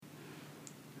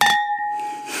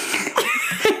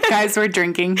Guys, we're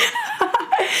drinking.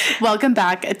 Welcome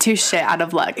back to Shit Out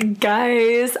of Luck.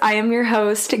 Guys, I am your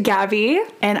host, Gabby.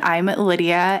 And I'm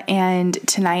Lydia, and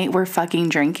tonight we're fucking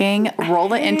drinking. Roll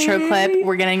the intro clip.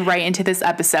 We're getting right into this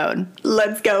episode.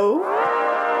 Let's go.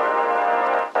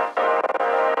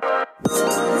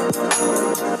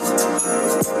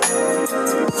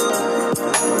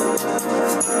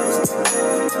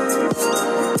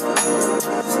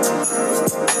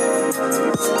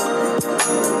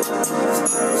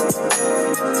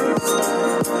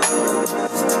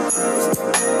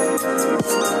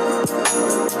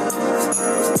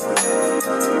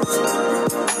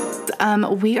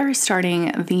 We are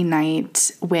starting the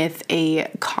night with a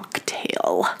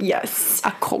cocktail. Yes.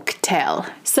 A cocktail.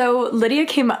 So Lydia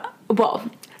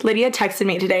texted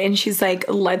me today and she's like,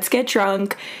 let's get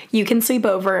drunk. You can sleep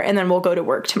over and then we'll go to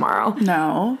work tomorrow.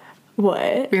 No.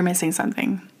 What? You're missing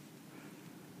something.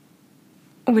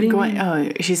 What do you mean?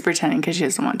 Oh, she's pretending because she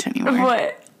doesn't want to anymore.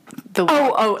 What?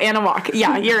 And a walk.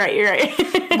 Yeah, you're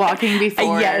right. Walking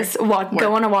before. Yes,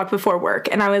 go on a walk before work.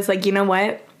 And I was like, you know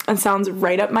what? It sounds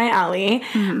right up my alley.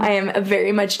 Mm-hmm. I am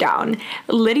very much down.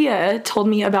 Lydia told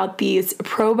me about these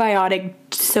probiotic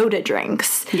soda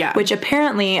drinks. Yeah. Which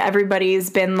apparently everybody's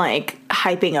been like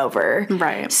hyping over.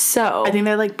 Right. So I think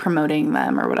they're like promoting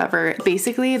them or whatever.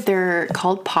 Basically, they're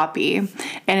called Poppy. And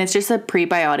it's just a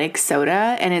prebiotic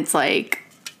soda. And it's like,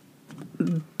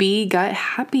 be gut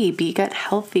happy, be gut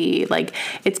healthy. Like,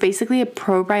 it's basically a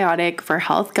probiotic for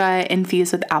health gut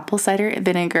infused with apple cider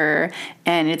vinegar,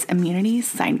 and it's immunity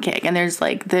sidekick. And there's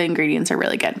like, the ingredients are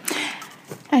really good.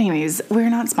 Anyways,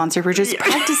 we're not sponsored. We're just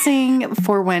practicing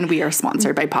for when we are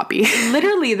sponsored by Poppy.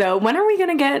 Literally though, when are we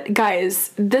gonna get,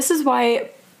 guys, this is why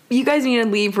you guys need to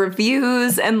leave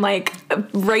reviews and like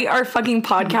rate our fucking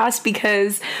podcast,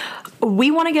 because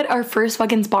we want to get our first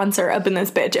fucking sponsor up in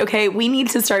this bitch, okay? We need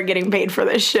to start getting paid for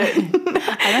this shit.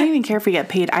 I don't even care if we get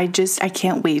paid. I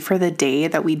can't wait for the day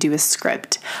that we do a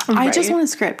script. Right. I just want a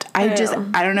script. I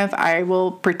don't know if I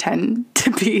will pretend to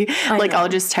be, I'll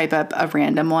just type up a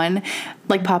random one.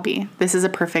 Like Poppy. This is a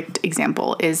perfect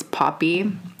example, is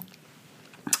Poppy.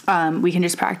 We can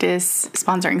just practice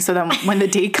sponsoring so that when the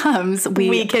day comes,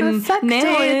 we can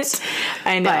nail it.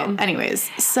 I know. But anyways,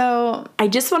 so I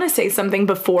just want to say something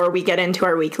before we get into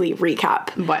our weekly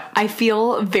recap. What? I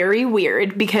feel very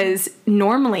weird because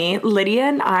normally Lydia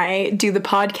and I do the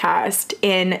podcast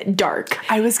in dark.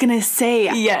 I was going to say,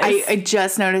 yes. I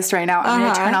just noticed right now, I'm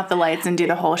going to turn off the lights and do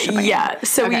the whole shebang. Yeah.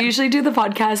 So we usually do the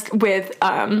podcast with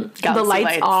the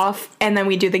lights off, and then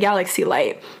we do the galaxy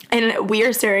light. And we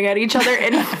are staring at each other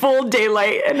in full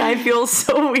daylight, and I feel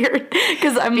so weird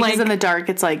because in the dark,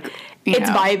 it's like,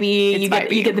 vibey.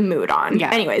 You get the mood on.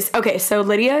 Yeah. Anyways, okay, so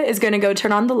Lydia is gonna go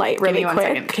turn on the light really quick. 1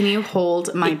 second. Can you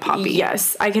hold my Poppy?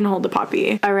 Yes, I can hold the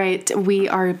Poppy. All right, we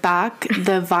are back.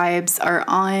 The vibes are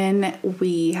on.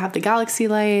 We have the galaxy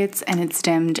lights, and it's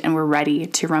dimmed, and we're ready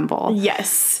to rumble.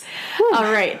 Yes. Whew.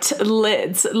 All right,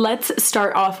 Lids. Let's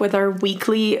start off with our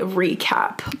weekly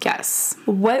recap. Yes.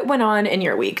 What went on in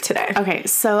your week today? Okay,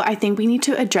 so I think we need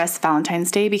to address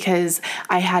Valentine's Day because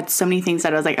I had so many things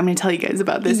that I was like, I'm going to tell you guys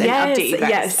about this and update you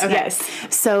guys.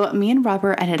 Yes. So me and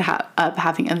Robert ended up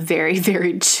having a very,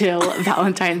 very chill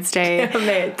Valentine's Day. Damn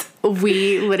it.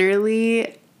 We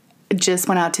literally just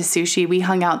went out to sushi. We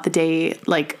hung out the day,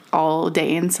 like all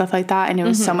day and stuff like that. And it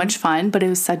was so much fun, but it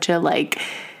was such a like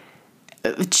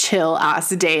chill ass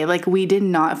day. Like we did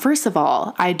not, first of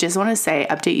all, I just want to say,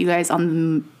 update you guys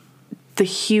on the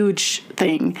huge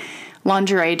thing.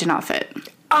 Lingerie did not fit.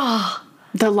 Oh,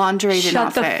 the lingerie did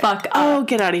not fit. Shut the fuck up. Oh,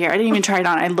 get out of here. I didn't even try it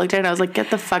on. I looked at it and I was like, get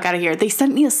the fuck out of here. They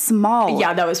sent me a small.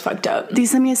 Yeah, that was fucked up. They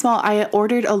sent me a small. I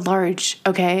ordered a large,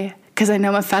 okay? Because I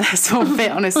know my fat ass won't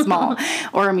fit on a small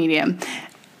or a medium.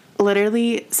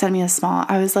 Literally sent me a small.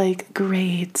 I was like,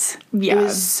 great. Yeah. It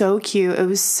was so cute. It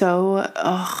was so...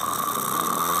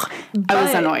 I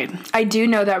was annoyed. I do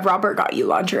know that Robert got you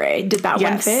lingerie. Did that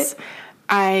one fit?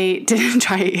 I didn't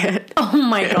try it yet. Oh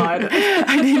my God.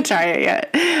 I didn't try it yet.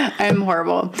 I'm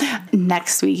horrible.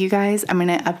 Next week, you guys, I'm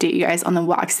going to update you guys on the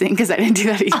waxing because I didn't do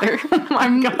that either. Oh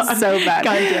my God. So bad.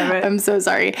 God damn it. I'm so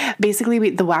sorry.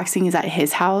 Basically, the waxing is at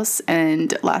his house,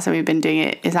 and last time we've been doing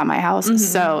it is at my house,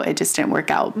 so it just didn't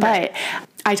work out. Right. But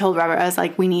I told Robert, I was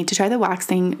like, we need to try the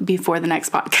waxing before the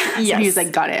next podcast. Yes. And he was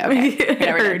like, got it. Okay.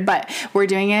 Never did. But we're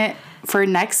doing it. For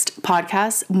next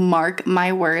podcast, mark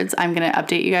my words, I'm going to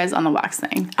update you guys on the wax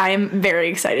thing. I am very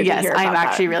excited to hear about that. I'm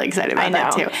actually really excited about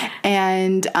that too.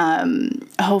 And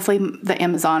hopefully the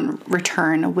Amazon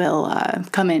return will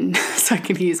come in so I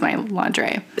can use my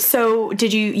lingerie. So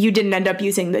you didn't end up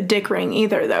using the dick ring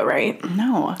either though, right?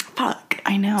 No. Fuck.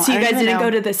 I know. So you I don't guys even didn't know.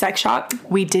 go to the sex shop?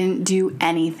 We didn't do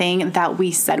anything that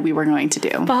we said we were going to do.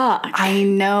 Fuck. I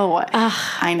know.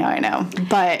 I know.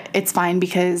 But it's fine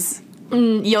because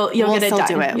You'll we'll get it still done.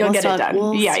 do it. You'll we'll get still, it done.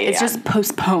 We'll, yeah. It's just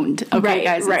postponed. Okay, Right,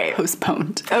 guys? right. It's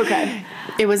postponed. Okay.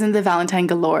 It wasn't the Valentine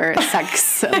galore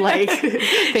sex like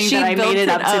thing She that I built made it it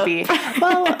up to up. be.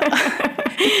 Well,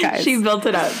 guys. She built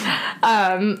it up.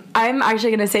 I'm actually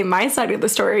going to say my side of the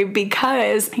story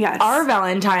because Yes. our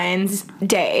Valentine's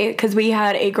Day, because we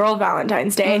had a girl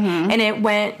Valentine's Day, and it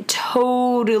went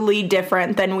totally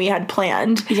different than we had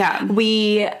planned. Yeah.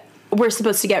 We were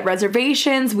supposed to get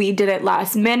reservations. We did it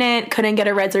last minute, couldn't get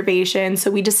a reservation,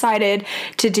 so we decided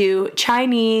to do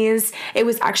Chinese. It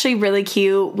was actually really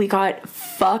cute. We got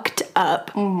fucked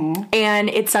up, and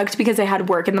it sucked because I had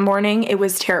work in the morning. It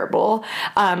was terrible.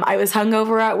 I was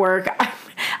hungover at work.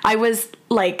 I was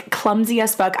like clumsy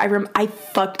as fuck. I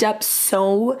fucked up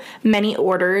so many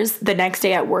orders the next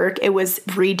day at work. It was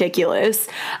ridiculous.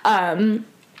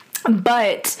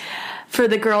 But for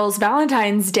the girls'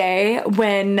 Valentine's Day,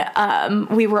 when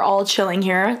we were all chilling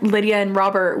here, Lydia and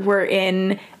Robert were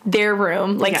in their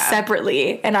room, like,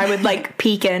 separately, and I would, like,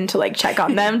 peek in to, like, check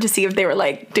on them to see if they were,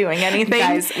 like, doing anything.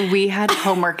 Guys, we had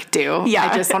homework due. Yeah.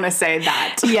 I just want to say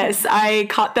that. Yes, I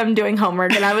caught them doing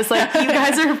homework, and I was like, you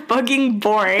guys are fucking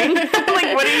boring.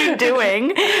 Like, what are you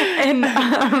doing? And,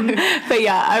 but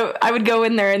yeah, I would go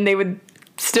in there, and they would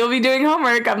still be doing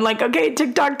homework. I'm like, okay,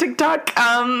 TikTok.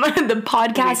 The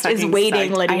podcast is waiting,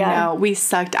 sucked. Lydia. I know. We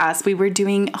sucked ass. We were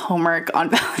doing homework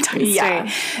on Valentine's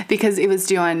Day because it was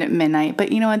due on midnight.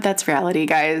 But you know what? That's reality,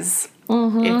 guys.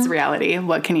 It's reality.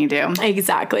 What can you do?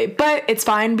 Exactly. But it's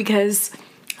fine because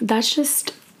that's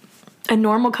just a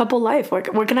normal couple life.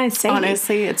 What can I say?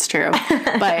 Honestly, it's true.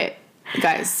 But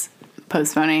guys,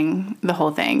 postponing the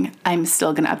whole thing. I'm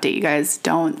still going to update you guys.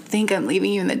 Don't think I'm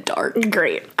leaving you in the dark.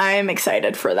 Great. I am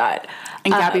excited for that.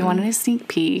 And Gabby wanted a sneak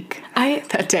peek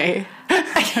that day.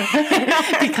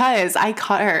 Because I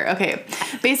caught her. Okay.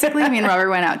 Basically, me and Robert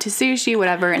went out to sushi,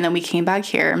 whatever, and then we came back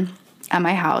here at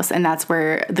my house, and that's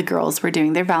where the girls were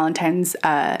doing their Galentine's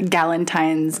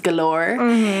galore.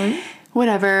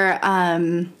 Whatever.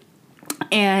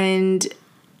 And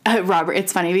Robert,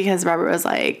 it's funny because Robert was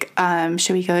like,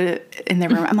 should we go in their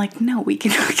room? I'm like, no, we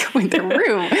cannot go in their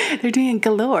room. They're doing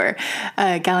galore,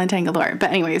 Galentine galore. But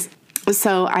anyways,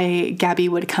 so Gabby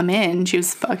would come in, she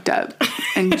was fucked up,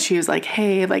 and she was like,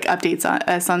 hey, like, updates on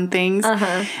us on things.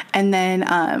 And then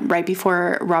right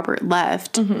before Robert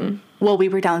left, well, we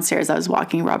were downstairs, I was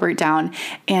walking Robert down,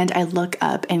 and I look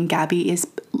up, and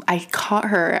I caught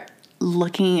her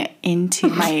looking into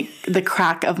the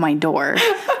crack of my door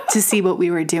to see what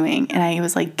we were doing, and I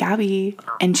was like, Gabby,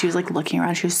 and she was like looking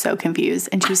around, she was so confused,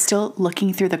 and she was still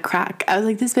looking through the crack. I was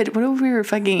like, this bitch, what if we were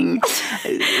fucking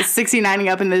 69ing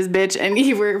up in this bitch and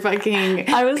you were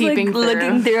fucking I was peeping like through.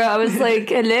 looking through. I was like,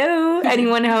 hello,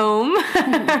 anyone home?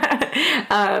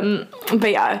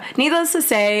 But yeah, needless to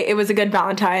say, it was a good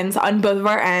Valentine's on both of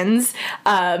our ends.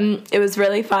 It was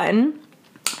really fun,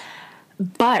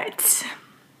 but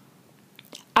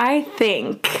I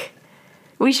think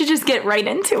we should just get right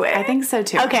into it. I think so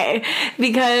too. Okay,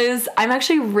 because I'm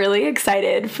actually really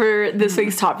excited for this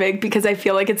week's topic because I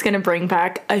feel like it's going to bring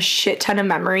back a shit ton of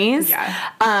memories.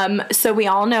 Yeah. So we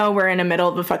all know we're in the middle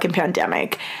of a fucking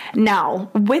pandemic.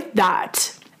 Now, with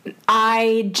that,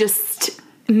 I just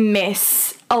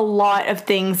miss a lot of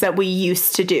things that we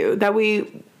used to do, that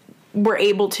we were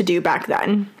able to do back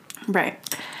then. Right.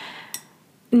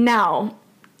 Now,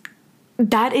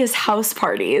 that is house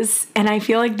parties, and I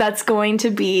feel like that's going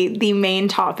to be the main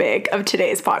topic of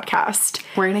today's podcast.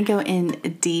 We're going to go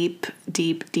in deep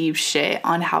shit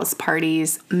on house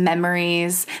parties,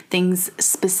 memories,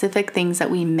 specific things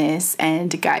that we miss,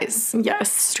 and guys,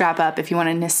 Yes. strap up if you want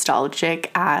a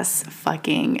nostalgic ass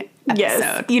fucking episode.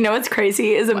 Yes. You know what's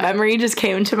crazy is a memory just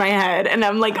came to my head, and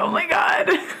I'm like, oh my God.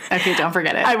 Okay, don't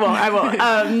forget it. I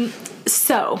won't.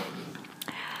 So,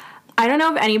 I don't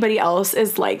know if anybody else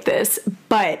is like this,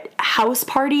 but house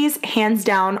parties, hands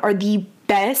down, are the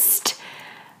best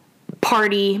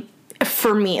party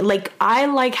for me. Like, I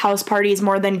like house parties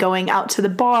more than going out to the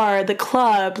bar, the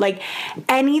club, like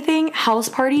anything. House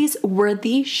parties were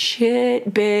the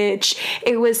shit, bitch.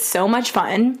 It was so much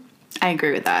fun. I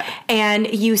agree with that.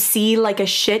 And you see like a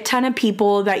shit ton of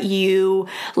people that you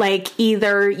like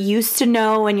either used to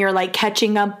know and you're like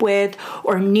catching up with,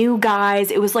 or new guys.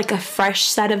 It was like a fresh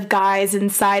set of guys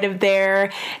inside of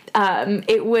there.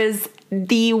 It was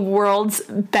the world's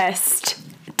best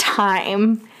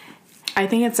time. I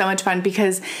think it's so much fun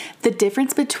because the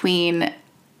difference between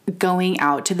going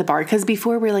out to the bar, because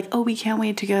before we were like, oh, we can't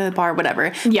wait to go to the bar,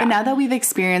 whatever. Yeah. But now that we've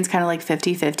experienced kind of like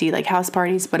 50-50, like house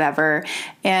parties, whatever,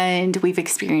 and we've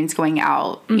experienced going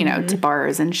out, you know, to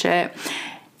bars and shit,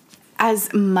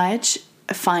 as much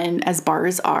fun as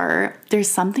bars are, there's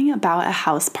something about a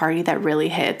house party that really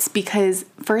hits. Because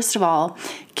first of all,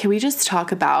 can we just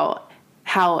talk about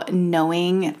how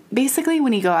knowing, basically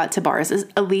when you go out to bars, is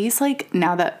at least like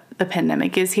now that the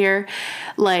pandemic is here,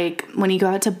 like when you go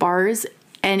out to bars,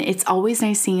 and it's always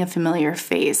nice seeing a familiar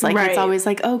face. Like, it's always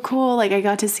like, oh, cool. Like, I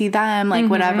got to see them. Like,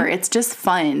 whatever. It's just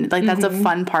fun. Like, that's a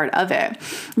fun part of it.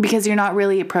 Because you're not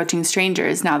really approaching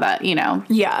strangers now that, you know,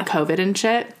 COVID and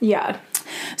shit. Yeah.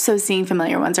 So seeing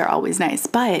familiar ones are always nice.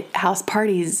 But house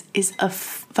parties is a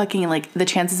fucking, like, the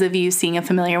chances of you seeing a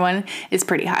familiar one is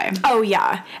pretty high. Oh,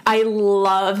 yeah. I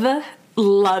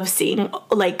love seeing,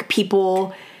 like,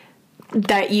 people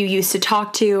that you used to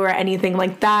talk to or anything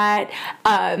like that.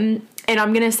 And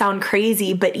I'm going to sound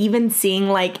crazy, but even seeing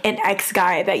like an ex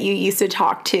guy that you used to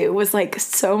talk to was like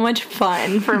so much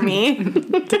fun for me.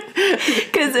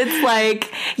 Because it's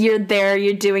like you're there,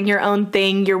 you're doing your own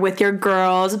thing, you're with your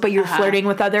girls, but you're flirting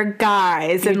with other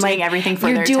guys. You're and doing like everything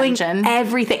for their attention. You're doing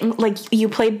everything. Like you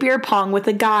play beer pong with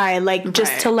a guy, like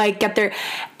just to like get their,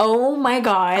 oh my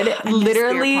God,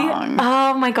 literally. Beer pong.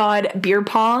 Oh my God, beer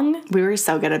pong. We were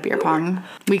so good at beer pong.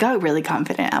 We got really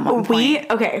confident at one point.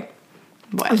 Okay.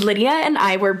 What? Lydia and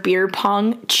I were beer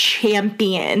pong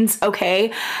champions,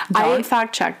 okay? Don't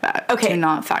fact check that. Okay. Do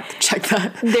not fact check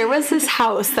that. There was this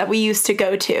house that we used to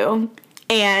go to,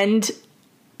 and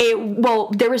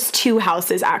there was two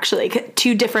houses actually,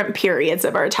 two different periods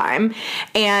of our time.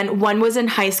 And one was in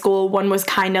high school, one was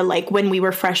kind of like when we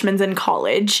were freshmen in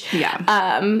college.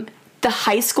 Yeah. The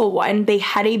high school one, they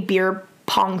had a beer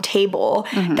pong table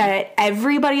that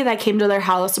everybody that came to their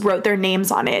house wrote their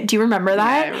names on it. Do you remember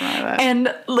that? Yeah, I remember that.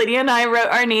 And Lydia and I wrote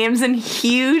our names in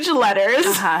huge letters.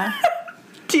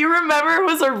 Do you remember it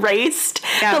was erased?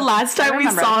 Yeah, the last time we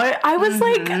saw it, I was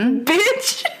like,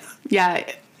 bitch. Yeah.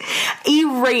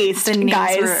 Erased, The names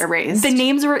guys. were erased. The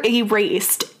names were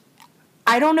erased.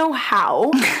 I don't know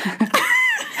how.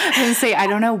 I was gonna say, I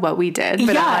don't know what we did,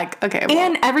 but I'm like, okay. Well.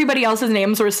 And everybody else's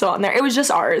names were still on there. It was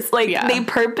just ours. Like, they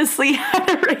purposely had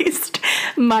erased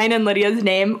mine and Lydia's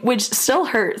name, which still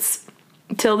hurts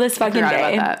till this fucking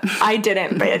day. About that. I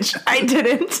didn't, bitch. I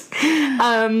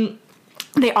didn't.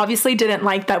 They obviously didn't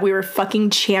like that we were fucking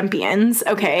champions,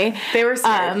 okay? They were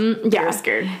scared. Yeah. They were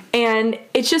scared. And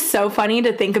it's just so funny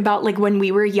to think about, like, when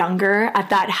we were younger at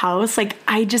that house. Like,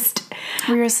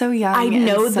 we were so young. I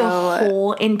know the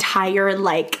whole entire,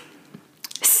 like,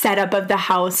 setup of the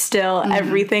house still,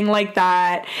 everything like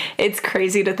that. It's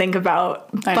crazy to think about.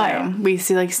 I know. We used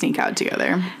to, like, sneak out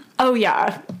together. Oh,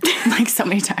 yeah. Like, so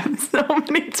many times. So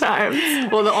many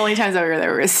times. Well, the only times that we were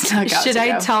there, we were snuck out Should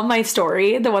I tell my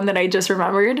story? The one that I just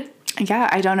remembered? Yeah,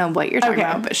 I don't know what you're talking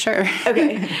about, but sure.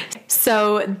 Okay.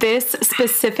 So this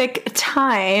specific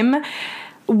time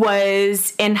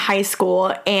was in high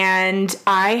school, and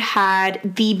I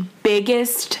had the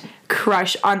biggest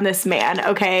crush on this man,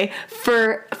 okay,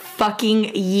 for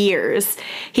fucking years.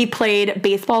 He played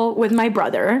baseball with my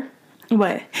brother.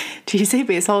 What? Did you say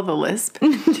baseball with a lisp?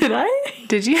 Did I?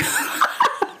 Did you?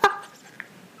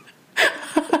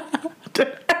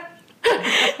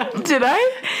 Did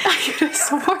I? I could have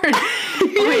sworn.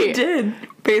 Wait, did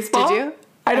baseball? Did you?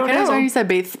 I don't know. I you said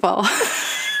baseball.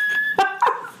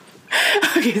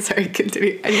 Okay, sorry,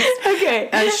 continue.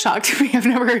 That shocked me. I've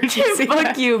never heard you say that.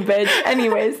 Fuck you, bitch.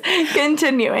 Anyways,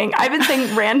 continuing. I've been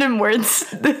saying random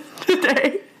words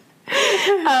today.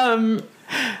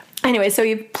 Anyway, so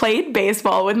he played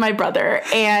baseball with my brother,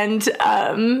 and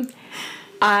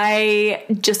I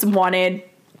just wanted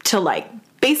to, like,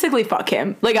 basically fuck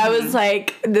him. Like, I was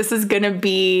like, this is gonna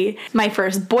be my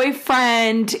first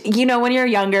boyfriend. You know, when you're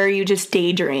younger, you just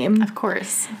daydream. Of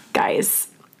course. Guys.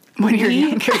 When you're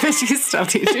younger, but you still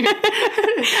daydream.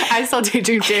 I still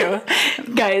daydream too.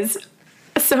 Guys,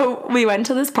 so we went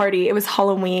to this party. It was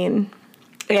Halloween,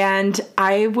 and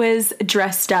I was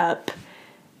dressed up.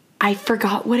 I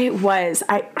forgot what it was.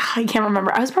 I can't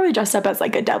remember. I was probably dressed up as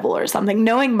like a devil or something.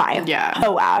 Knowing my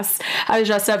hoe ass, I was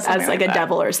dressed up as like a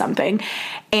devil or something.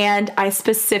 And I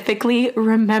specifically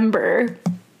remember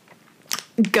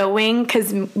going,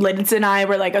 because Lids and I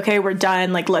were like, okay, we're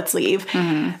done. Like, let's leave.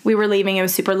 We were leaving. It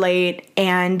was super late.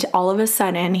 And all of a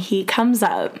sudden, he comes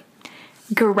up,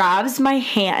 grabs my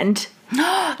hand. Do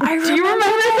you remember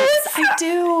this? I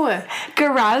do.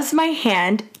 Grabs my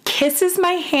hand, kisses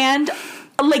my hand,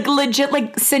 like legit,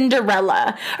 like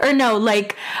Cinderella, or no,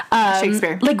 like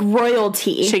Shakespeare, like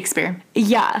royalty. Shakespeare.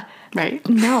 Yeah, Right?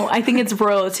 No, I think it's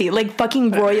royalty. Like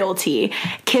fucking royalty.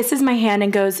 Kisses my hand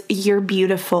and goes, "You're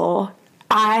beautiful."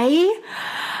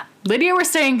 Lydia, we're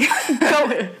staying.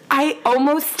 I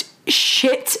almost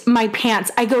shit my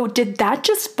pants. I go, did that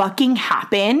just fucking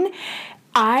happen?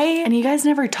 And you guys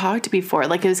never talked before.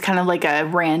 Like, it was kind of like a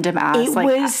random ass. It like,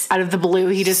 was out of the blue.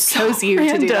 He just chose you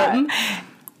to do that.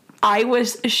 I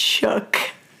was shook.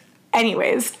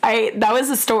 Anyways, that was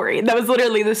the story. That was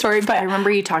literally the story. But I remember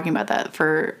you talking about that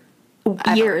for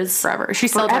years. Forever. She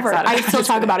still talks about it. I still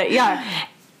talk about it, yeah.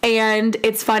 And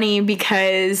it's funny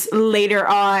because later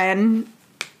on,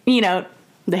 you know,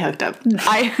 they hooked up.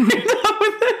 They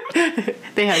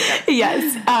hooked up.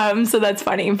 Yes. So that's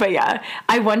funny. But yeah,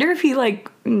 I wonder if he like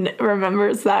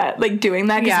remembers that, like doing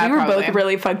that, because we were both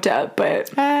really fucked up.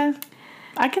 But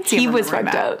I can see he was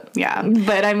fucked up. Yeah.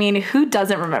 But I mean, who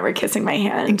doesn't remember kissing my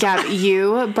hand? Gab,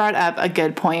 you brought up a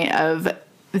good point of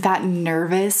that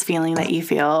nervous feeling that you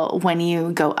feel when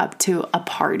you go up to a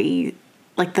party,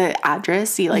 like the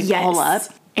address, you like pull up.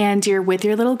 And you're with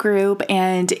your little group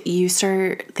and you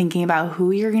start thinking about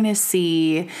who you're going to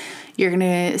see. You're going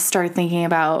to start thinking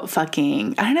about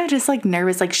fucking, I don't know, just like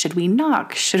nervous. Like, should we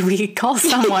knock? Should we call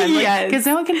someone? Yes. Because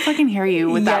no one can fucking hear you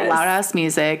with that loud ass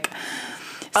music.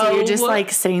 So you're just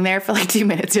like sitting there for like 2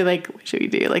 minutes. You're like, what should we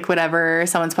do? Like, whatever.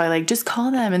 Someone's probably like, just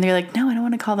call them. And they're like, no, I don't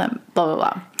want to call them. Blah, blah,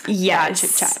 blah. Yeah,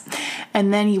 chit chat.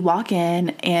 And then you walk in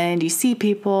and you see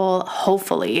people,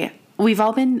 hopefully. We've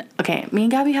all been, okay, me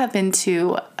and Gabby have been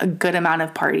to a good amount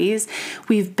of parties.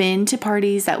 We've been to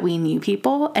parties that we knew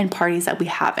people and parties that we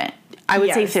haven't. I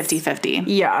would say 50-50.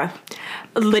 Yeah.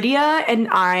 Lydia and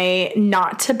I,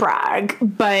 not to brag,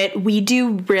 but we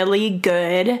do really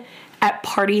good at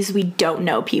parties we don't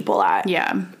know people at.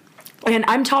 Yeah. And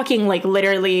I'm talking like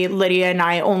literally Lydia and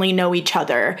I only know each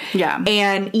other. Yeah.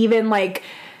 And even like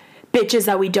bitches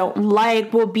that we don't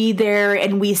like will be there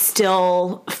and we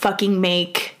still fucking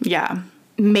make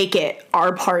it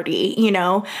our party, you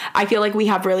know? I feel like we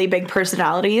have really big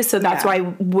personalities, so that's why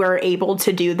we're able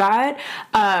to do that.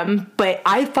 But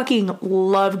I fucking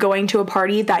love going to a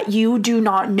party that you do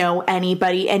not know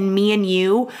anybody, and me and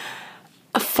you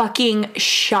fucking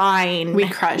shine. We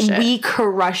crush it. We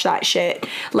crush that shit.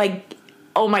 Like,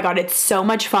 oh my God, it's so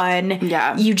much fun.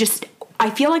 Yeah. I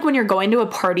feel like when you're going to a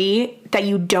party that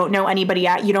you don't know anybody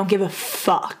at, you don't give a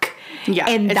fuck. Yeah,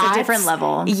 and it's a different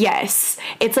level. Yes.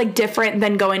 It's like different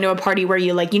than going to a party where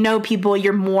you like, you know, people,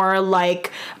 you're more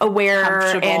like aware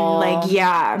and like,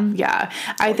 Yeah.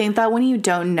 I think that when you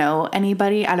don't know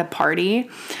anybody at a party,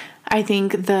 I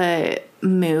think the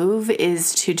move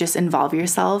is to just involve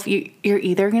yourself. You're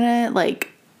either going to like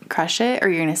crush it or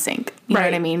you're gonna sink. You know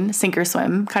what I mean? Sink or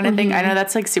swim kind of thing. I know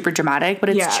that's like super dramatic, but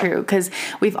it's true, because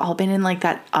we've all been in like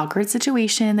that awkward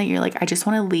situation that you're like, I just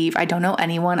want to leave. I don't know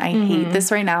anyone. I hate this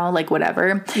right now. Like,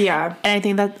 whatever. Yeah. And I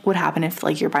think that would happen if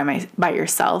like you're by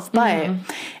yourself. But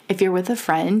if you're with a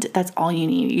friend, that's all you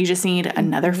need. You just need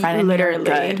another friend. Literally.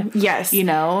 And you're good. Yes. You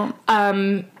know?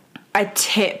 A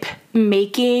tip: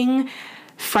 making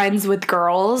friends with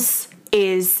girls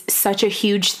is such a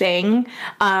huge thing.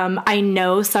 I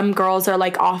know some girls are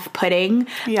like off-putting,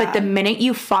 but the minute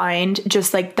you find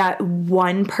just like that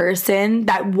one person,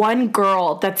 that one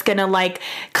girl that's gonna like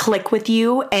click with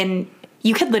you, and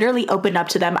you could literally open up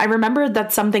to them. I remember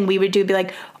that's something we would do, be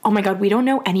like, oh my God, we don't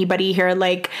know anybody here.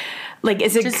 Like,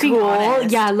 is it just cool?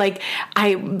 Yeah, like,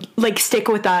 I like, stick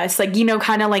with us. Like, you know,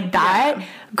 kind of like that. Yeah.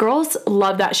 Girls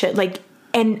love that shit. Like,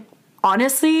 and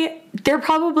honestly, they're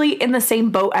probably in the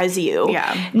same boat as you.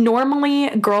 Yeah. Normally,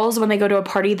 girls, when they go to a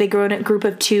party, they go in a group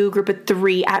of 2, group of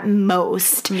 3 at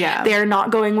most. Yeah. They're not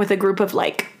going with a group of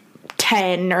like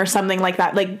 10 or something like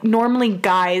that. Like, normally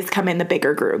guys come in the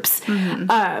bigger groups.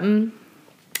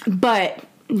 But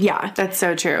yeah. That's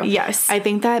so true. Yes. I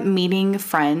think that meeting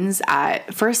friends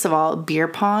at, first of all, beer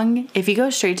pong, if you go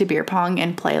straight to beer pong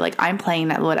and play, like I'm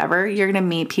playing at whatever, you're going to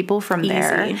meet people from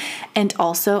there. And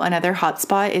also another hot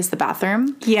spot is the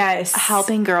bathroom. Yes.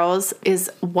 Helping girls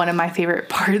is one of my favorite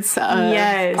parts of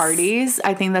parties.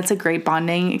 I think that's a great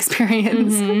bonding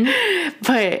experience.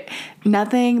 But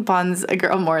nothing bonds a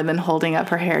girl more than holding up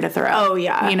her hair to throw. Oh,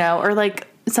 yeah. You know, or like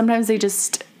sometimes they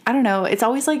just, I don't know. It's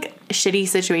always like shitty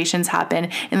situations happen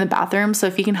in the bathroom. So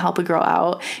if you can help a girl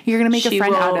out, you're going to make a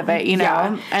friend out of it, you know?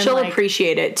 Yeah. And she'll like,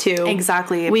 appreciate it too.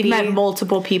 Exactly. We've met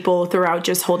multiple people throughout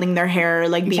just holding their hair,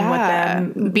 like being with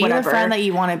them. Be whatever. the friend that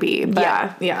you want to be.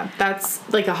 But yeah. That's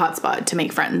like a hot spot to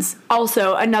make friends.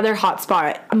 Also, another hot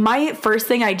spot. My first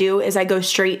thing I do is I go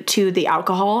straight to the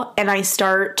alcohol and I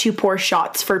start to pour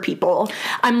shots for people.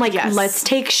 I'm like, let's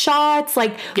take shots.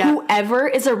 Like, whoever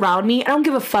is around me, I don't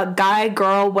give a fuck, guy,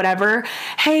 girl, whatever.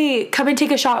 Hey, hey, come and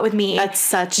take a shot with me.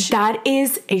 That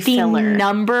is the filler.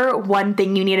 number one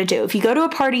thing you need to do. If you go to a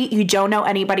party, you don't know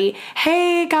anybody,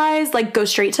 hey guys, like go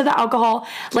straight to the alcohol.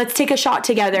 Let's take a shot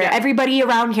together. Yeah. Everybody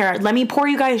around here, let me pour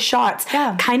you guys shots.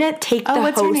 Yeah. Kind of take the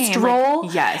what's your host name? role.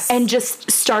 Like, yes. And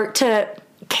just start to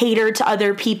cater to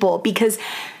other people, because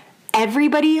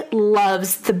everybody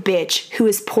loves the bitch who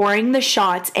is pouring the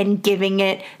shots and giving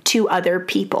it to other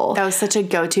people. That was such a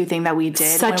go-to thing that we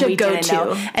did. Such when a we didn't go-to.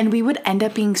 know. And we would end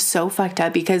up being so fucked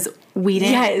up because we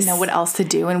didn't know what else to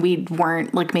do, and we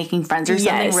weren't like making friends or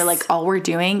something. Yes. We're like, all we're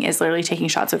doing is literally taking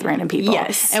shots with random people.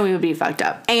 Yes. And we would be fucked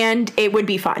up. And it would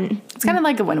be fun. It's kind of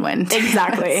like a win-win.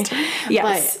 Exactly.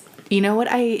 Yes. But you know what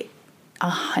I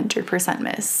 100%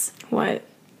 miss? What?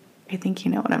 I think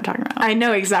you know what I'm talking about. I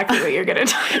know exactly what you're gonna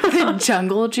talk about. The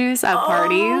jungle juice at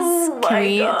parties. Can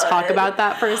we talk about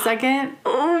that for a second?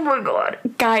 Oh my god.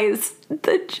 Guys,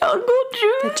 the jungle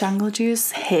juice. The jungle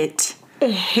juice hit.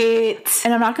 It hits.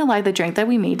 And I'm not gonna lie, the drink that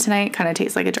we made tonight kind of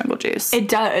tastes like a jungle juice. It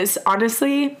does.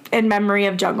 Honestly, in memory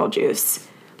of jungle juice.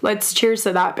 Let's cheers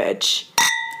to that bitch.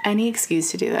 Any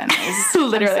excuse to do that noise.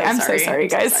 Literally, I'm so sorry,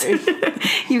 guys. So sorry.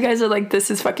 You guys are like,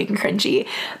 this is fucking cringy.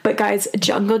 But guys,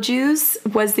 jungle juice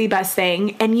was the best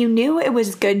thing. And you knew it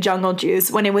was good jungle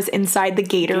juice when it was inside the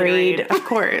Gatorade. Of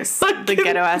course. The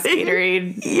ghetto ass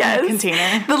Gatorade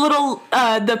container. The little,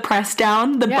 the press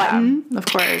down, the button. Of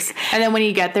course. And then when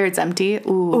you get there, it's empty.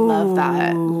 Ooh, love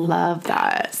that. Love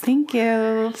that. Thank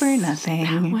you for nothing.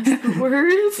 That was the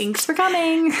worst. Thanks for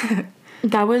coming.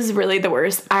 That was really the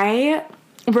worst. I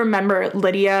remember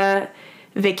Lydia,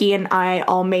 Vicky, and I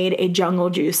all made a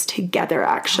jungle juice together,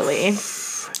 actually.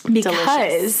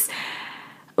 Because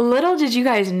little did you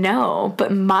guys know,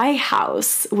 but my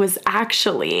house was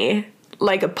actually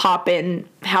like a pop-in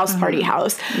house party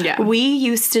house. Yeah. We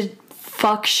used to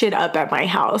fuck shit up at my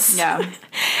house. Yeah.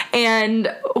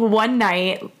 And one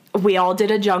night, we all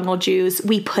did a jungle juice.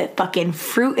 We put fucking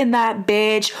fruit in that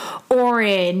bitch.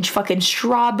 Orange, fucking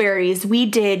strawberries. We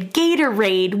did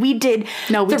Gatorade. We did...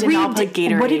 No, we did not put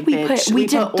Gatorade, what did we bitch. put? We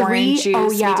did orange juice.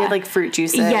 Oh, yeah. We did like fruit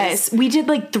juices. Yes. We did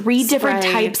like 3 different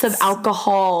types of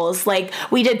alcohols. Like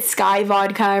we did Sky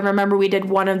Vodka. I remember we did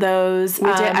one of those. We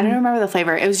did. I don't remember the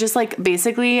flavor. It was just like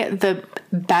basically the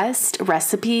best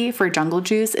recipe for jungle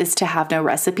juice is to have no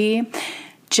recipe.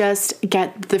 Just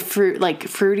get the fruit, like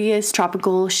fruitiest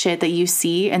tropical shit that you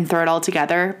see and throw it all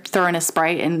together, throw in a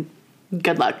Sprite, and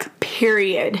good luck.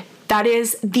 Period. That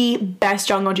is the best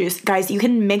jungle juice. Guys, you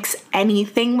can mix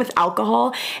anything with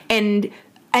alcohol and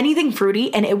anything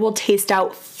fruity and it will taste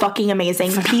out fucking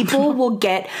amazing. People will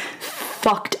get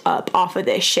fucked up off of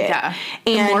this shit. Yeah.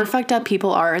 And the more fucked up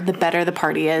people are, the better the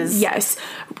party is. Yes.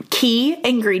 Key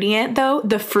ingredient though,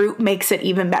 the fruit makes it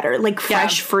even better. Like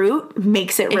fresh fruit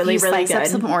makes it really, if you really slice good.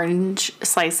 up some orange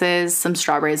slices, some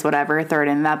strawberries, whatever, throw it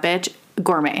in that bitch.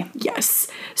 Gourmet. Yes.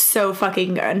 So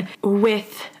fucking good.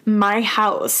 With my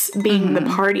house being the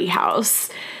party house,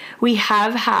 we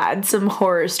have had some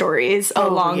horror stories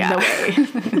along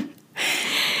the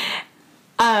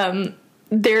way.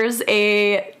 There's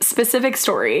a specific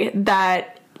story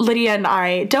that Lydia and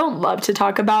I don't love to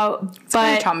talk about, It's but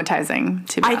very traumatizing,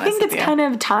 to be honest I think it's kind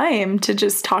of time to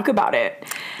just talk about it.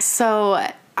 So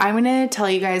I'm going to tell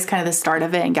you guys kind of the start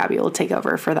of it, and Gabby will take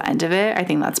over for the end of it. I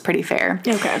think that's pretty fair.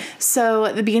 Okay. So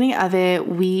at the beginning of it,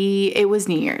 it was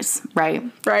New Year's, right?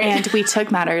 Right. And we took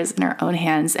matters in our own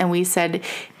hands, and we said,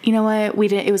 you know what?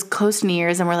 It was close to New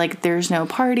Year's, and we're like, there's no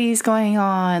parties going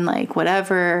on, like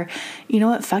whatever. You know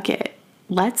what? Fuck it.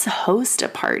 Let's host a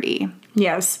party.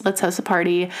 Yes. Let's host a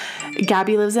party.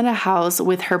 Gabby lives in a house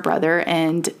with her brother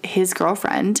and his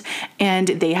girlfriend, and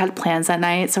they had plans that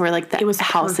night. So we're like, the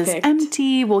house is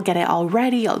empty. We'll get it all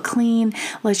ready, all clean.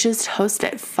 Let's just host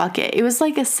it. Fuck it. It was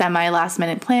like a semi last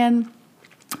minute plan.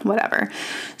 Whatever.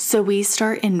 So we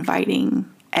start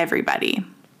inviting everybody.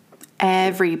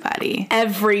 Everybody.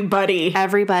 And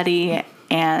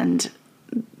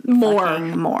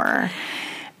more.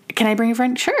 Can I bring a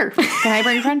friend? Sure. Can I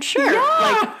bring a friend? Sure. Yeah.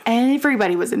 Like,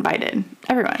 everybody was invited.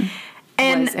 Everyone.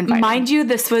 And was invited. mind you,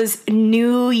 this was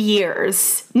New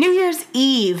Year's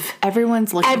Eve.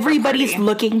 Everybody's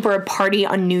looking for a party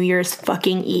on New Year's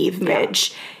fucking Eve,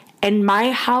 bitch. And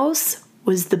my house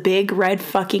was the big red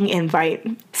fucking invite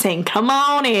saying, come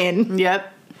on in.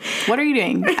 Yep. What are you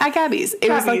doing? At Gabby's. It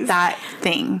was like that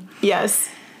thing. Yes.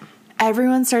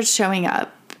 Everyone starts showing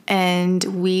up. And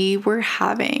we were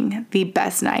having the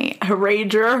best night. A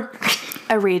rager.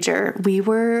 We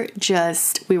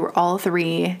were all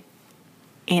three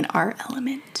in our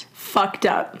element. Fucked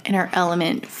up. In our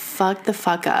element. Fuck the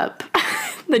fuck up.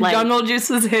 The jungle juice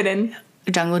was hidden.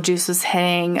 Jungle Juice was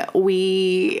hitting.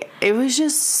 It was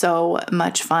just so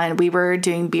much fun. We were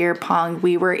doing beer pong.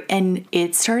 And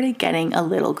it started getting a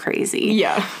little crazy.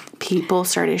 Yeah. People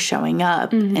started showing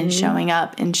up and showing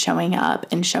up and showing up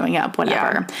and showing up,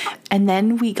 whatever. Yeah. And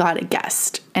then we got a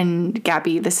guest. And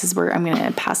Gabby, this is where I'm going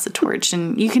to pass the torch,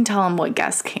 and you can tell them what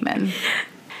guest came in.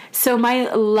 So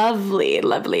my lovely,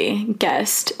 lovely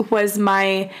guest was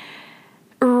my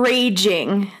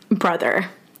raging brother,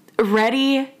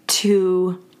 ready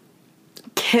to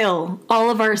kill all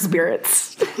of our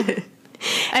spirits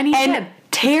and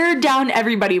tear down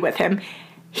everybody with him.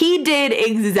 He did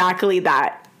exactly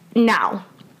that. Now,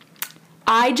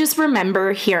 I just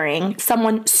remember hearing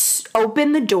someone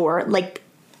open the door, like,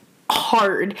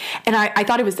 hard, and I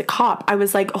thought it was the cop. I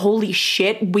was like, holy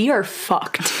shit, we are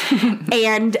fucked.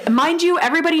 And mind you,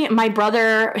 everybody, my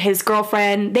brother, his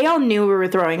girlfriend, they all knew we were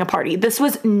throwing a party. This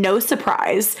was no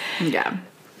surprise. Yeah.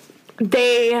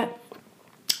 They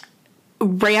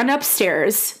ran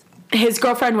upstairs. His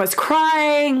girlfriend was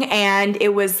crying, and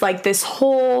it was like this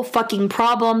whole fucking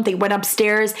problem. They went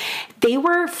upstairs. They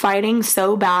were fighting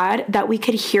so bad that we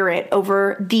could hear it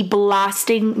over the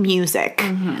blasting music.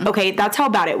 Mm-hmm. Okay, that's how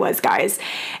bad it was, guys.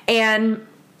 And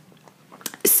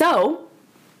so,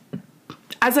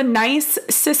 as a nice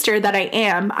sister that I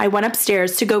am, I went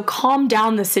upstairs to go calm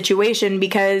down the situation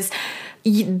because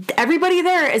everybody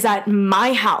there is at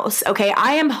my house, okay?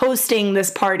 I am hosting this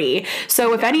party.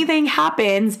 So if anything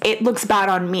happens, it looks bad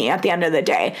on me at the end of the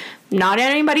day. Not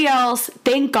anybody else.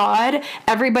 Thank God.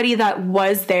 Everybody that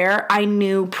was there, I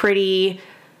knew pretty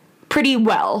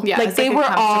well. Yeah, like they were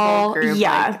all group,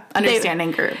 understanding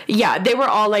group. Yeah, they were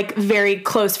all like very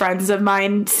close friends of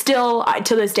mine. Still,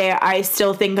 to this day, I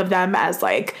still think of them as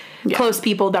like close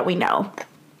people that we know.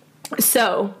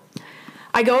 So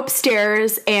I go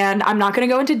upstairs, and I'm not going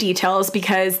to go into details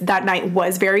because that night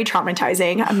was very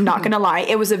traumatizing. I'm not going to lie.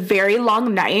 It was a very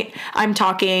long night. I'm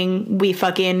talking, we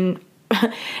fucking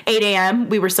 8 a.m.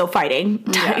 We were still fighting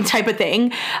type of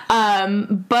thing.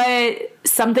 But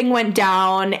something went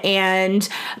down, and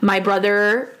my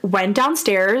brother went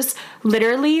downstairs,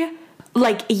 literally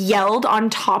like yelled on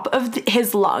top of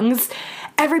his lungs,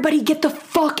 everybody get the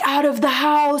fuck out of the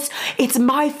house. It's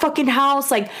my fucking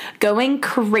house. Like going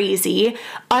crazy.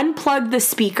 Unplugged the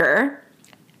speaker.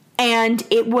 And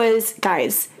it was,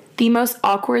 guys, the most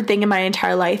awkward thing in my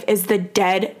entire life is the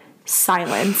dead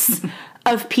silence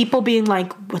of people being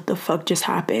like, what the fuck just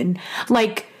happened?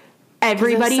 Like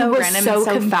everybody was so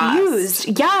confused.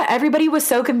 Fast. Yeah, everybody was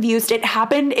so confused. It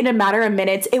happened in a matter of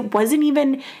minutes. It wasn't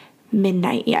even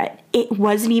midnight yet. It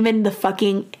wasn't even the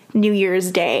fucking New Year's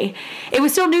Day. It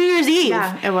was still New Year's Eve.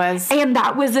 Yeah, it was. And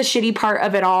that was the shitty part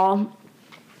of it all.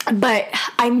 But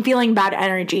I'm feeling bad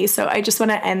energy, so I just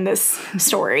want to end this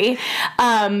story.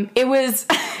 It was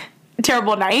a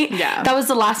terrible night. Yeah. That was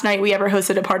the last night we ever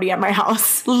hosted a party at my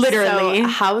house. Literally. So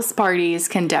house parties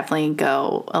can definitely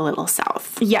go a little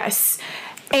south. Yes.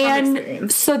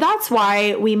 And so that's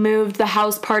why we moved the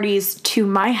house parties to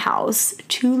my house,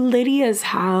 to Lydia's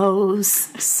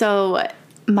house. So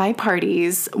my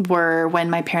parties were when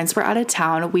my parents were out of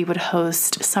town, we would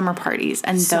host summer parties.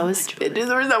 And those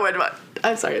were so much fun.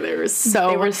 I'm sorry, they were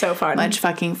so fun. Much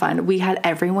fucking fun. We had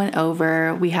everyone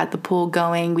over. We had the pool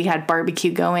going. We had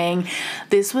barbecue going.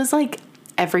 This was like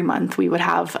every month we would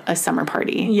have a summer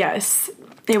party. Yes.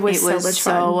 It was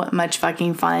so much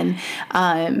fucking fun.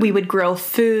 We would grill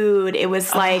food. It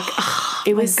was like,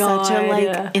 it was such a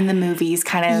like in the movies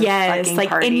kind of fucking like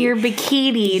party. In your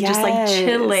bikini, just like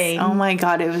chilling. Oh my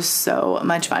God, it was so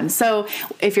much fun. So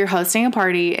if you're hosting a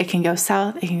party, it can go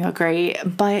south, it can go great,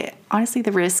 but honestly,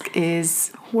 the risk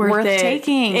is worth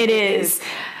taking. It is.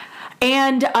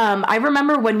 And I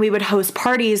remember when we would host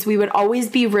parties, we would always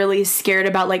be really scared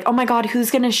about like, oh my God, who's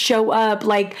going to show up?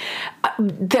 Like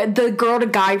the girl to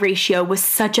guy ratio was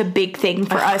such a big thing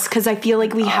for us because I feel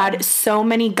like we had so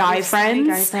many guy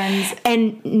friends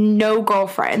and no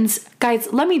girlfriends.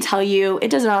 Guys, let me tell you, it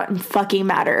does not fucking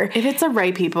matter. If it's the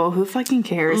right people, who fucking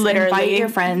cares? Literally. Invite your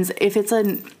friends. If it's a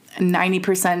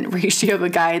 90% ratio of a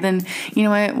guy, then you know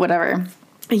what? Whatever.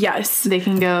 Yes. They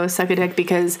can go suck a dick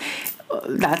because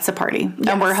that's a party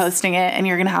and we're hosting it and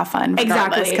you're gonna have fun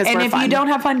exactly. And if you don't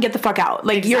have fun, get the fuck out.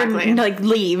 Like you're like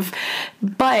leave.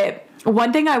 But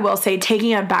one thing I will say,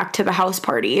 taking it back to the house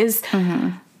parties,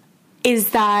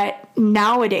 is that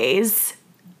nowadays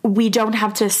we don't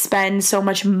have to spend so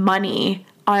much money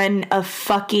on a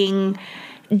fucking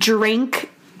drink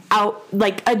out.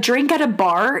 Like a drink at a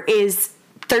bar is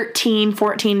 $13,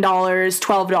 $14,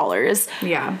 $12.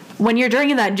 Yeah. When you're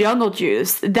drinking that Jungle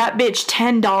Juice, that bitch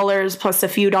 $10 plus a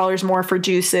few dollars more for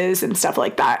juices and stuff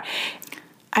like that.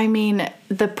 I mean,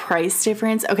 the price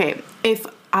difference. Okay, if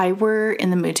I were in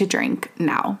the mood to drink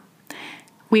now,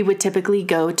 we would typically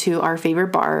go to our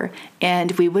favorite bar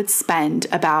and we would spend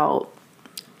about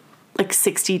like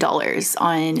 $60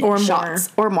 on Or shots.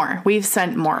 Or more. We've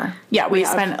spent more. Yeah, we've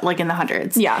spent like in the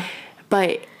hundreds. Yeah.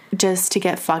 But just to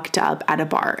get fucked up at a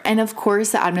bar. And of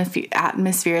course, the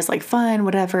atmosphere is like fun,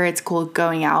 whatever. It's cool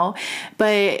going out.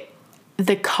 But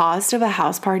the cost of a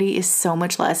house party is so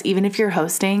much less. Even if you're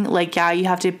hosting, like, yeah, you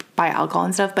have to buy alcohol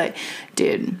and stuff. But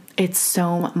dude, it's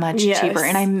so much cheaper.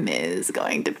 And I miss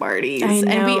going to parties. I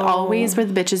know. And we always were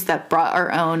the bitches that brought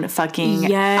our own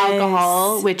fucking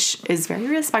alcohol, which is very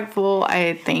respectful,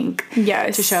 I think.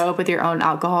 Yes. To show up with your own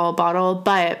alcohol bottle.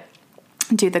 But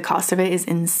dude, the cost of it is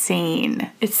insane.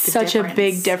 It's such a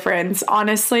big difference.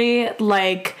 Honestly,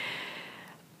 like,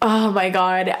 oh my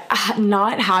God,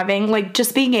 not having, like,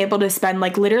 just being able to spend,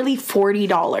 like, literally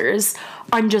 $40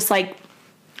 on just, like,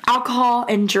 alcohol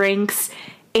and drinks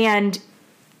and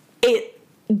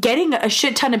getting a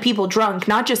shit ton of people drunk,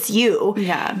 not just you,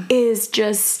 is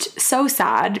just so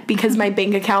sad because my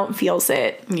bank account feels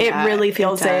it. Yeah, it really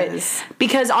feels it.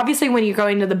 Because obviously when you're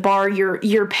going to the bar,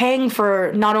 you're paying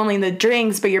for not only the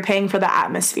drinks, but you're paying for the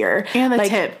atmosphere. And the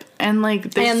tip. And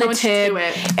like there's so much to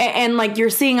it. And like you're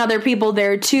seeing other people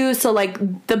there too. So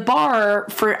like the bar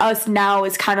for us now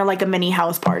is kind of like a mini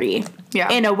house party. Yeah.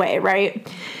 In a way, right?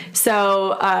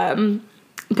 So,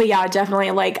 but yeah,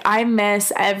 definitely, like, I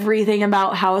miss everything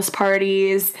about house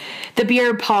parties, the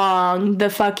beer pong, the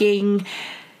fucking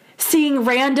seeing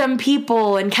random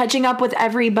people and catching up with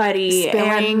everybody.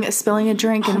 Spilling a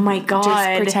drink and my God.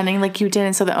 Just pretending like you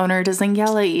didn't so the owner doesn't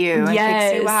yell at you and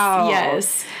kicks you out.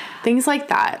 Yes. Things like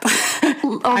that.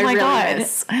 Oh my God.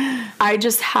 Miss. I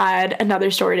just had another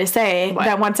story to say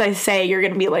that once I say, you're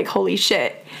going to be like, holy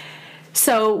shit.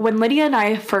 So when Lydia and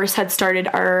I first had started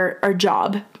our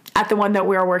job at the one that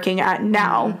we're working at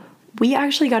now, we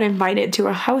actually got invited to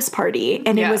a house party,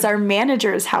 and it was our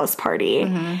manager's house party.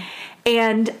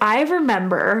 And I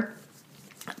remember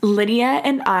Lydia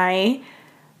and I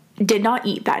did not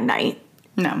eat that night.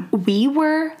 No. We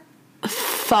were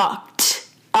fucked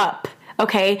up.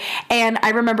 Okay. And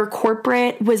I remember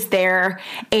corporate was there,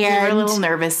 and we were a little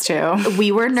nervous too.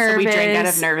 We were nervous. So we drank out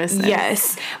of nervousness.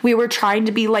 Yes. We were trying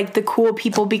to be like the cool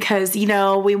people because, you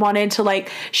know, we wanted to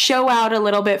like show out a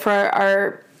little bit for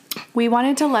our we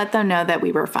wanted to let them know that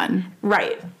we were fun.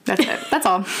 Right. That's it. That's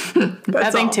all.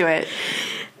 Nothing to it.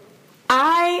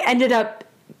 I ended up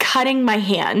cutting my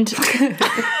hand,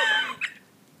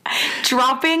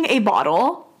 dropping a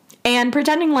bottle, and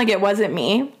pretending like it wasn't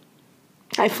me.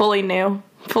 I fully knew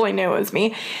it was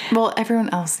me. Well, everyone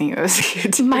else knew it was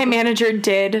you too. My manager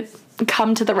did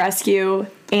come to the rescue,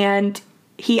 and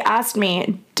he asked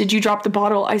me, "Did you drop the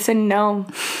bottle?" I said, "No,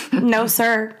 no,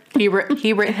 sir." He writ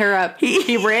her up.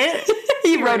 He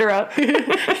wrote her up.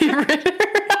 He writ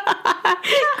her up.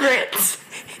 Grits.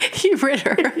 He writ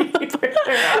her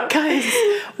up. Guys,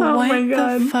 what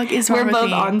the fuck is wrong with me? We're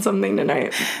both on something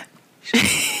tonight.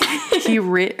 He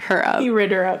writ her up. He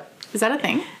writ her up. Is that a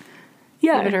thing?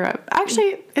 Yeah. Writ her up.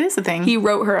 Actually, it is a thing. He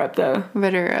wrote her up, though.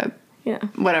 Writ her up. Yeah.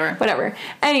 Whatever.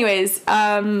 Anyways,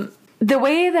 the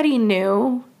way that he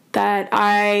knew that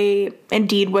I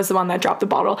indeed was the one that dropped the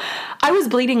bottle, I was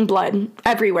bleeding blood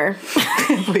everywhere.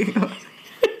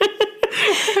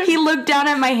 He looked down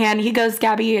at my hand. He goes,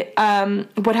 "Gabby,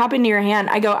 what happened to your hand?"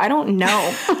 I go, "I don't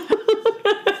know."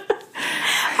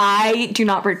 I do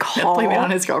not recall. Blame it on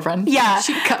his girlfriend. Yeah.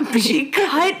 She cut me. She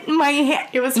cut my hand.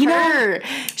 It was her.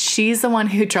 She's the one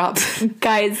who dropped.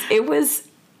 Guys, it was...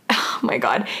 Oh my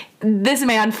God. This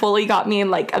man fully got me in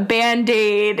like a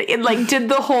Band-Aid. It like did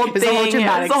the whole thing. It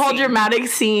was the whole dramatic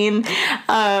scene.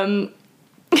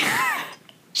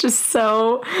 Just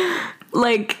so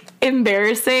like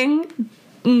embarrassing.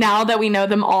 Now that we know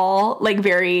them all like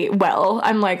very well,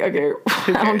 I'm like, okay,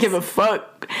 I don't give a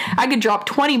fuck. I could drop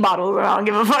 20 bottles and I don't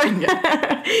give a fuck.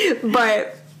 Yeah.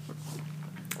 But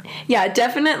yeah,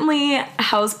 definitely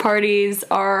house parties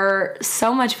are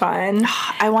so much fun.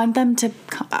 I want them to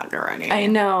come back already. I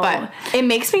know. But it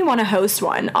makes me want to host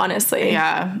one, honestly.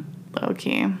 Yeah.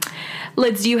 Okay.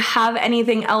 Liz, do you have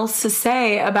anything else to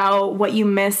say about what you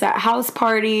miss at house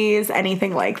parties?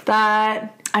 Anything like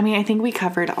that? I mean, I think we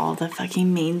covered all the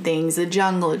fucking main things. The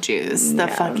jungle juice, the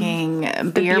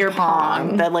fucking beer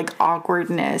pong, the like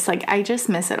awkwardness. Like, I just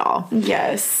miss it all.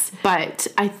 Yes. But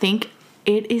I think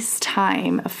it is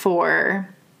time for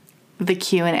the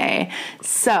Q&A.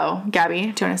 So,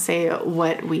 Gabby, do you want to say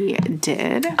what we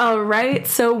did? All right.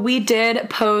 So we did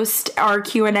post our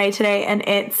Q&A today, and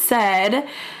it said,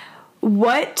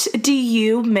 "What do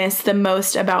you miss the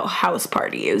most about house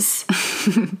parties?"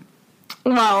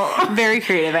 Well, very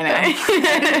creative, I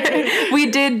know.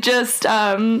 we did just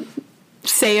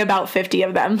say about 50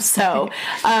 of them. So,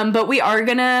 but we are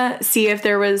gonna see if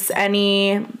there was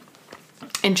any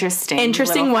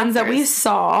interesting ones that we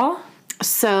saw.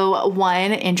 So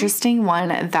one interesting one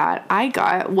that I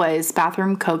got was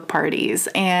bathroom Coke parties,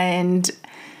 and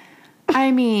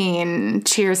I mean,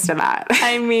 cheers to that.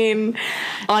 I mean,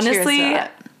 honestly, Cheers to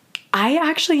that. I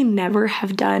actually never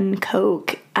have done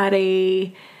Coke at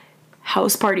a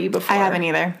house party before. I haven't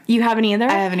either. You haven't either?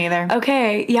 I haven't either.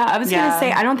 Okay. Yeah, I was going to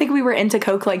say, I don't think we were into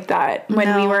Coke like that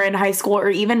when we were in high school or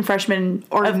even freshman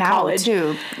or Or now college.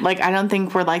 too. Like, I don't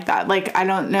think we're like that. Like, I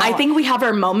don't know. I think we have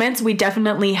our moments. We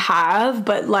definitely have,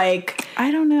 but like, I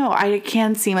don't know. I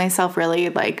can't see myself really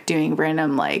like doing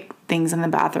random like things in the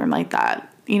bathroom like that.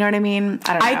 You know what I mean?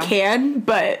 I don't know. I can,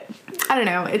 but I don't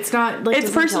know. It's not like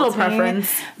it's personal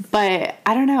preference. But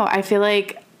I don't know. I feel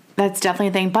like that's definitely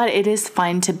a thing. But it is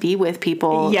fun to be with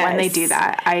people when they do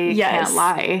that. I can't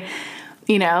lie.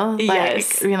 You know,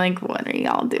 like being like, what are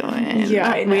y'all doing? Yeah,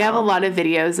 I know. We have a lot of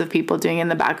videos of people doing it in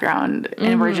the background,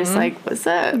 and we're just like, what's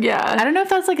up? Yeah. I don't know if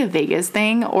that's like a Vegas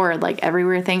thing or like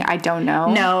everywhere thing. I don't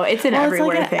know. No, it's an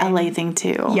everywhere it's like thing. an LA thing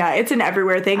too. Yeah, it's an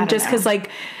everywhere thing. Just because like.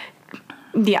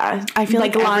 Yeah, I feel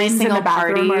like lines every single in the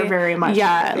bathroom party are very much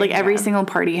like every single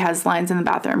party has lines in the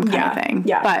bathroom kind of thing.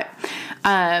 Yeah. But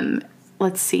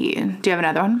let's see. Do you have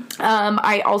another one?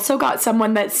 I also got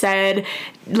someone that said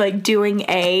like doing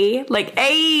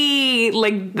she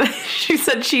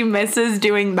said she misses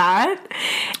doing that,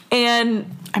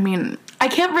 and I mean, I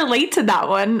can't relate to that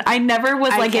one. I never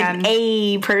was an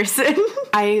A person.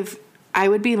 I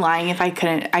would be lying if I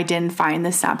didn't find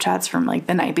the Snapchats from like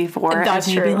the night before. That's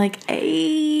true. Being like,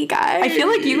 hey guys. I feel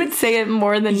like you would say it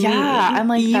more than me. I'm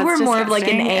like, you were more of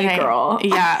like an A girl.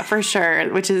 Yeah, for sure.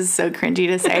 Which is so cringy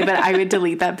to say, but I would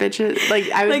delete that bitch. Like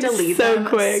I would delete so them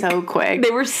quick. so quick.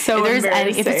 They were so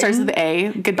embarrassing. If it starts with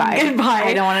A, goodbye. Goodbye.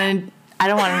 I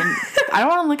don't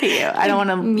want to look at you. I don't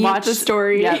want to watch the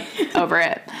story. Yep, over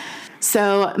it.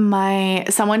 So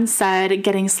someone said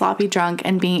getting sloppy drunk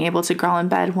and being able to crawl in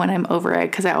bed when I'm over it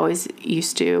because I always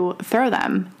used to throw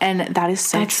them, and that is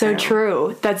so That's true. so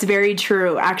true. That's very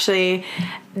true. Actually,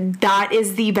 that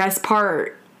is the best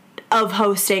part of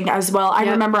hosting as well. I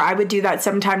remember I would do that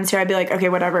sometimes too. I'd be like, okay,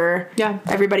 whatever. Yeah.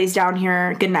 Everybody's down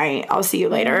here. Good night. I'll see you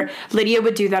later. Lydia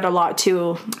would do that a lot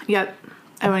too. Yep.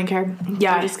 I wouldn't care.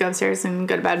 Yeah. I would just go upstairs and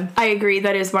go to bed. I agree.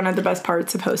 That is one of the best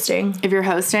parts of hosting. If you're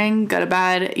hosting, go to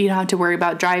bed. You don't have to worry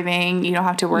about driving. You don't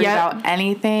have to worry about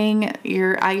anything.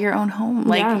 You're at your own home.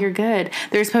 Like, you're good.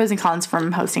 There's pros and cons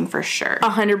from hosting for sure.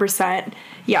 100%.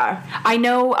 Yeah. I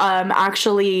know,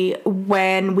 actually,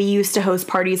 when we used to host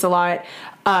parties a lot,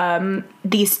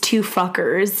 these two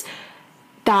fuckers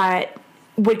that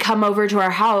would come over to our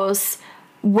house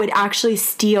would actually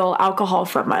steal alcohol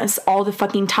from us all the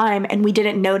fucking time, and we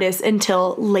didn't notice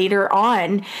until later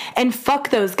on. And fuck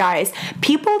those guys.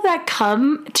 People that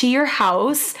come to your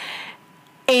house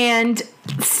and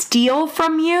steal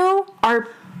from you are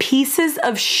pieces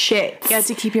of shit. You have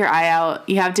to keep your eye out.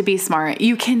 You have to be smart.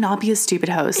 You cannot be a stupid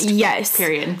host. Yes.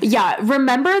 Period. Yeah.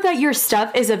 Remember that your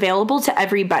stuff is available to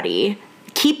everybody.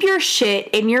 Keep your shit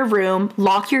in your room.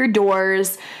 Lock your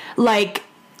doors. Like,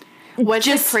 what's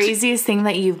the craziest thing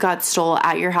that you've got stole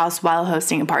at your house while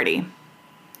hosting a party?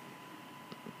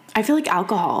 I feel like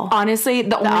alcohol. Honestly,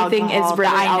 the only thing is really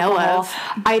that I know alcohol.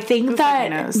 of. I think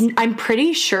that I'm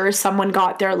pretty sure someone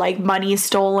got their like money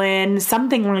stolen,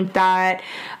 something like that.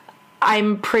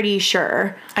 I'm pretty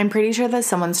sure. I'm pretty sure that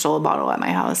someone stole a bottle at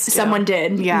my house too. Someone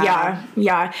did.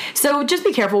 Yeah. So just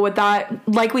be careful with that.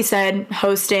 Like we said,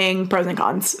 hosting, pros and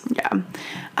cons.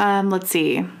 Yeah. Let's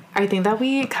see. I think that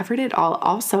we covered it all.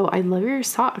 Also, I love your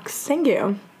socks. Thank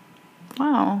you.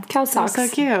 Wow. Cow socks. So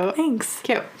cute. Thanks.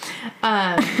 Cute.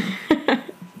 But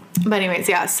anyways,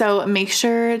 yeah. So make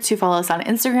sure to follow us on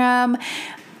Instagram.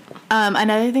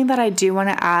 Another thing that I do want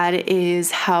to add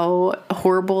is how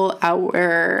horrible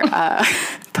our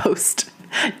post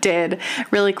did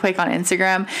really quick on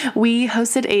Instagram. We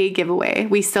hosted a giveaway.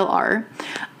 We still are.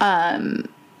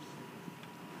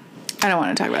 I don't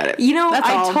want to talk about it. You know,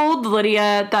 I told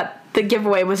Lydia that the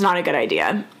giveaway was not a good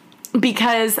idea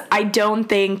because I don't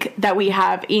think that we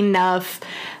have enough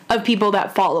of people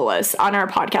that follow us on our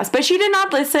podcast. But she did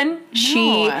not listen.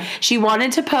 No. She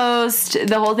wanted to post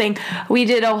the whole thing. We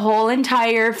did a whole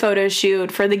entire photo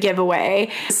shoot for the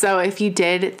giveaway. So if you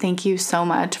did, thank you so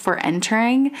much for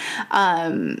entering.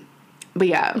 But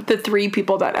yeah, the 3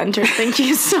 people that entered, thank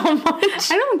you so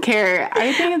much. I don't care.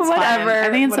 I think it's whatever. Fun. I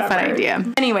think it's a fun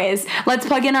idea. Anyways, let's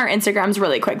plug in our Instagrams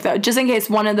really quick though, just in case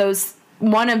one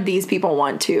of these people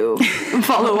want to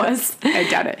follow us. I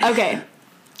doubt it. Okay.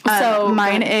 So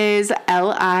mine is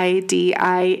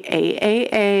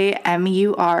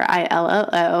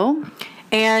LIDIAAAMURILLO.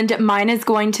 And mine is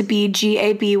going to be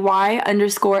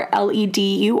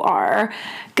GABY_LEDUR.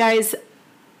 Guys,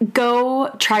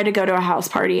 try to go to a house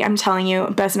party. I'm telling you,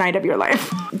 best night of your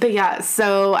life. But yeah,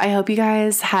 so I hope you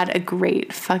guys had a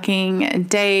great fucking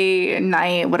day,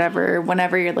 night, whatever,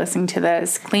 whenever you're listening to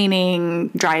this, cleaning,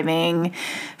 driving,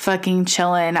 fucking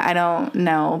chilling. I don't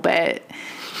know, but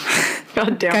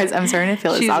God damn guys, I'm starting to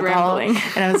feel this alcohol rambling.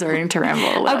 and I'm starting to ramble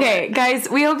a little Okay, bit. guys,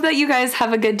 we hope that you guys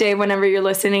have a good day whenever you're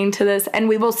listening to this, and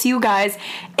we will see you guys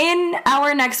in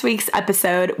our next week's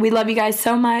episode. We love you guys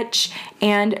so much,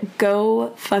 and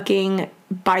go fucking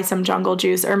buy some jungle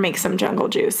juice or make some jungle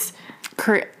juice.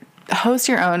 Host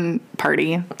your own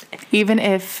party, even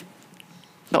if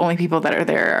the only people that are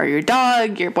there are your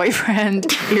dog, your boyfriend,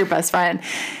 your best friend.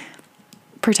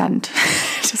 Pretend.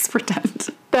 Just pretend.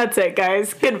 That's it,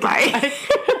 guys. Goodbye.